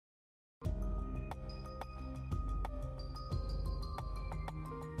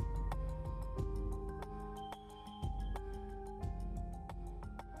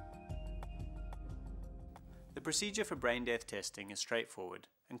The procedure for brain death testing is straightforward,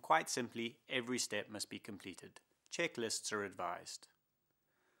 and quite simply, every step must be completed. Checklists are advised.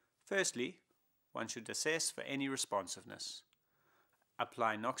 Firstly, one should assess for any responsiveness.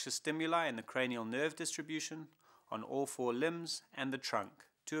 Apply noxious stimuli in the cranial nerve distribution, on all four limbs and the trunk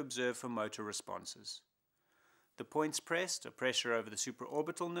to observe for motor responses. The points pressed are pressure over the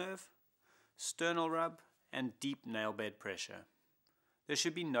supraorbital nerve, sternal rub, and deep nail bed pressure. There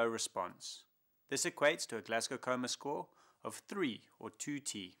should be no response. This equates to a Glasgow Coma score of 3 or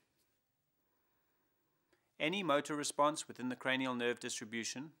 2T. Any motor response within the cranial nerve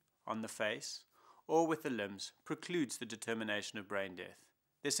distribution, on the face, or with the limbs precludes the determination of brain death.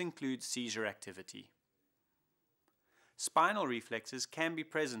 This includes seizure activity. Spinal reflexes can be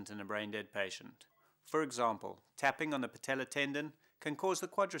present in a brain-dead patient. For example, tapping on the patellar tendon can cause the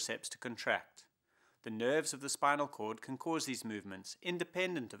quadriceps to contract. The nerves of the spinal cord can cause these movements,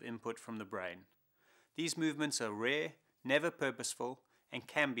 independent of input from the brain. These movements are rare, never purposeful, and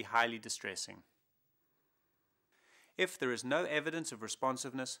can be highly distressing. If there is no evidence of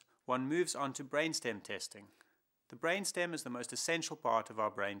responsiveness, one moves on to brainstem testing. The brainstem is the most essential part of our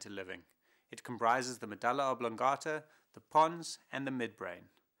brain to living. It comprises the medulla oblongata, the pons, and the midbrain.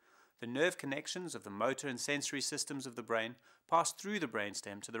 The nerve connections of the motor and sensory systems of the brain pass through the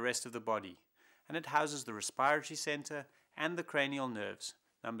brainstem to the rest of the body, and it houses the respiratory center and the cranial nerves,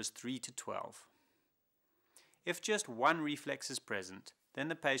 numbers 3 to 12. If just one reflex is present, then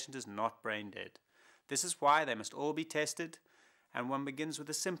the patient is not brain dead. This is why they must all be tested, and one begins with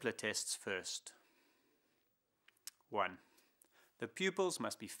the simpler tests first. 1. The pupils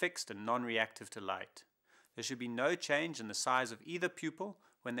must be fixed and non-reactive to light. There should be no change in the size of either pupil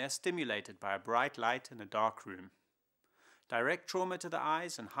when they are stimulated by a bright light in a dark room. Direct trauma to the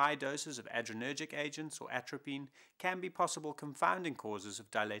eyes and high doses of adrenergic agents or atropine can be possible confounding causes of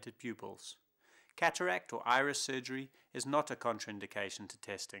dilated pupils. Cataract or iris surgery is not a contraindication to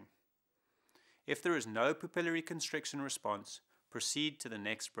testing. If there is no pupillary constriction response, proceed to the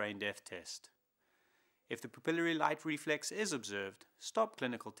next brain death test. If the pupillary light reflex is observed, stop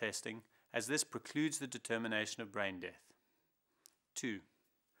clinical testing, as this precludes the determination of brain death. 2.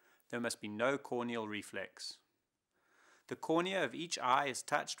 There must be no corneal reflex. The cornea of each eye is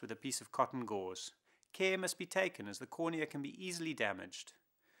touched with a piece of cotton gauze. Care must be taken as the cornea can be easily damaged.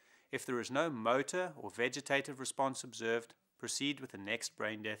 If there is no motor or vegetative response observed, proceed with the next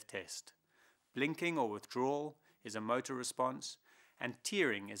brain death test. Blinking or withdrawal is a motor response, and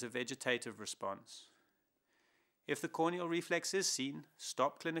tearing is a vegetative response. If the corneal reflex is seen,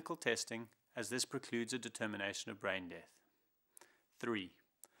 stop clinical testing, as this precludes a determination of brain death. 3.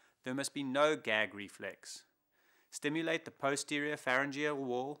 There must be no gag reflex. Stimulate the posterior pharyngeal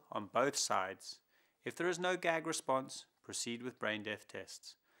wall on both sides. If there is no gag response, proceed with brain death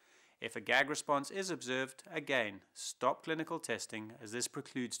tests. If a gag response is observed, again, stop clinical testing, as this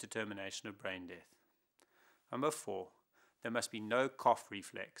precludes determination of brain death. Number 4. There must be no cough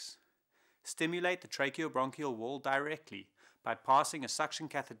reflex. Stimulate the tracheobronchial wall directly by passing a suction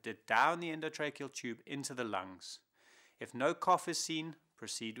catheter down the endotracheal tube into the lungs. If no cough is seen,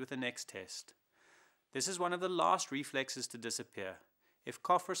 proceed with the next test. This is one of the last reflexes to disappear. If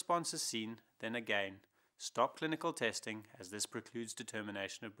cough response is seen, then again, stop clinical testing, as this precludes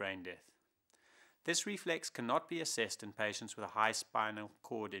determination of brain death. This reflex cannot be assessed in patients with a high spinal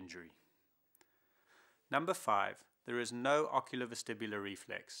cord injury. Number 5. There is no oculovestibular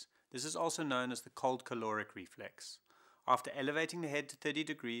reflex. This is also known as the cold caloric reflex. After elevating the head to 30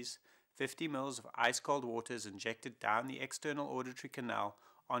 degrees, 50 ml of ice-cold water is injected down the external auditory canal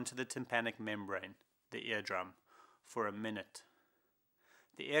onto the tympanic membrane, the eardrum, for a minute.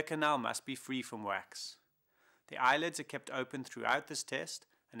 The ear canal must be free from wax. The eyelids are kept open throughout this test,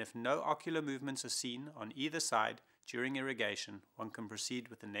 and if no ocular movements are seen on either side during irrigation, one can proceed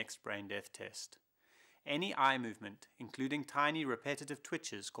with the next brain death test. Any eye movement, including tiny repetitive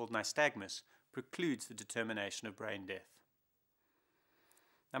twitches called nystagmus, precludes the determination of brain death.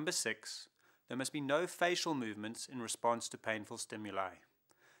 Number 6. There must be no facial movements in response to painful stimuli.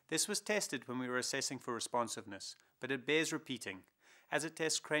 This was tested when we were assessing for responsiveness, but it bears repeating, as it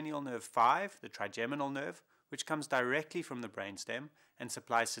tests cranial nerve 5, the trigeminal nerve, which comes directly from the brainstem and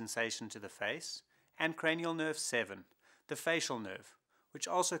supplies sensation to the face, and cranial nerve 7, the facial nerve, which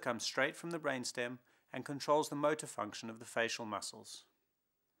also comes straight from the brainstem and controls the motor function of the facial muscles.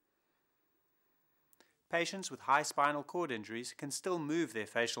 Patients with high spinal cord injuries can still move their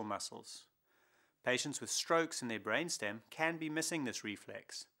facial muscles. Patients with strokes in their brainstem can be missing this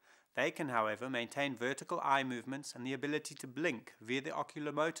reflex. They can, however, maintain vertical eye movements and the ability to blink via the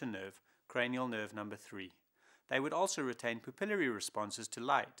oculomotor nerve, cranial nerve number 3. They would also retain pupillary responses to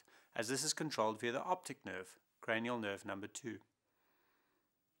light, as this is controlled via the optic nerve, cranial nerve number 2.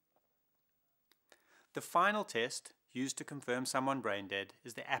 The final test used to confirm someone brain dead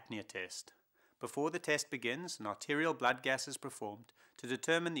is the apnea test. Before the test begins, an arterial blood gas is performed to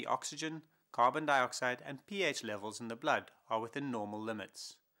determine the oxygen, carbon dioxide and pH levels in the blood are within normal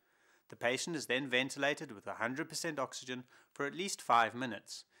limits. The patient is then ventilated with 100% oxygen for at least 5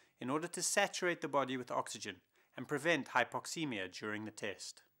 minutes in order to saturate the body with oxygen and prevent hypoxemia during the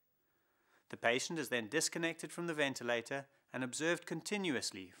test. The patient is then disconnected from the ventilator and observed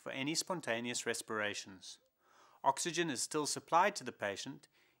continuously for any spontaneous respirations. Oxygen is still supplied to the patient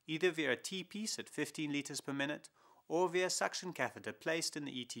either via a T-piece at 15 liters per minute or via a suction catheter placed in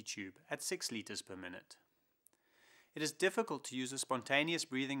the ET tube at 6 liters per minute. It is difficult to use the spontaneous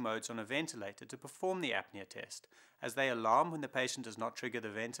breathing modes on a ventilator to perform the apnea test, as they alarm when the patient does not trigger the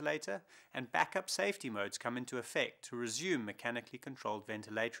ventilator, and backup safety modes come into effect to resume mechanically controlled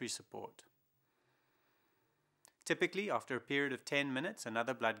ventilatory support. Typically, after a period of 10 minutes,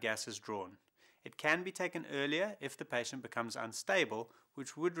 another blood gas is drawn. It can be taken earlier if the patient becomes unstable,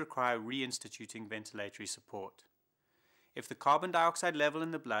 which would require reinstituting ventilatory support. If the carbon dioxide level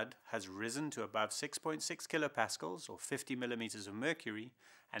in the blood has risen to above 6.6 kilopascals or 50 millimeters of mercury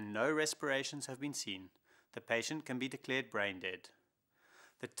and no respirations have been seen, the patient can be declared brain dead.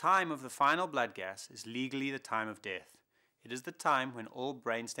 The time of the final blood gas is legally the time of death. It is the time when all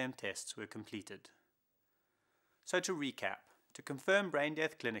brainstem tests were completed. So to recap, to confirm brain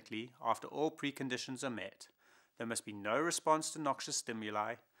death clinically after all preconditions are met, there must be no response to noxious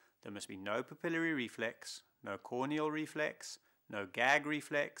stimuli, there must be no pupillary reflex, no corneal reflex, no gag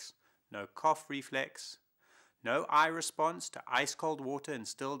reflex, no cough reflex, no eye response to ice-cold water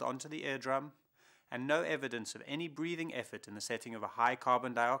instilled onto the eardrum, and no evidence of any breathing effort in the setting of a high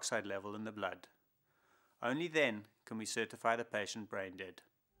carbon dioxide level in the blood. Only then can we certify the patient brain dead.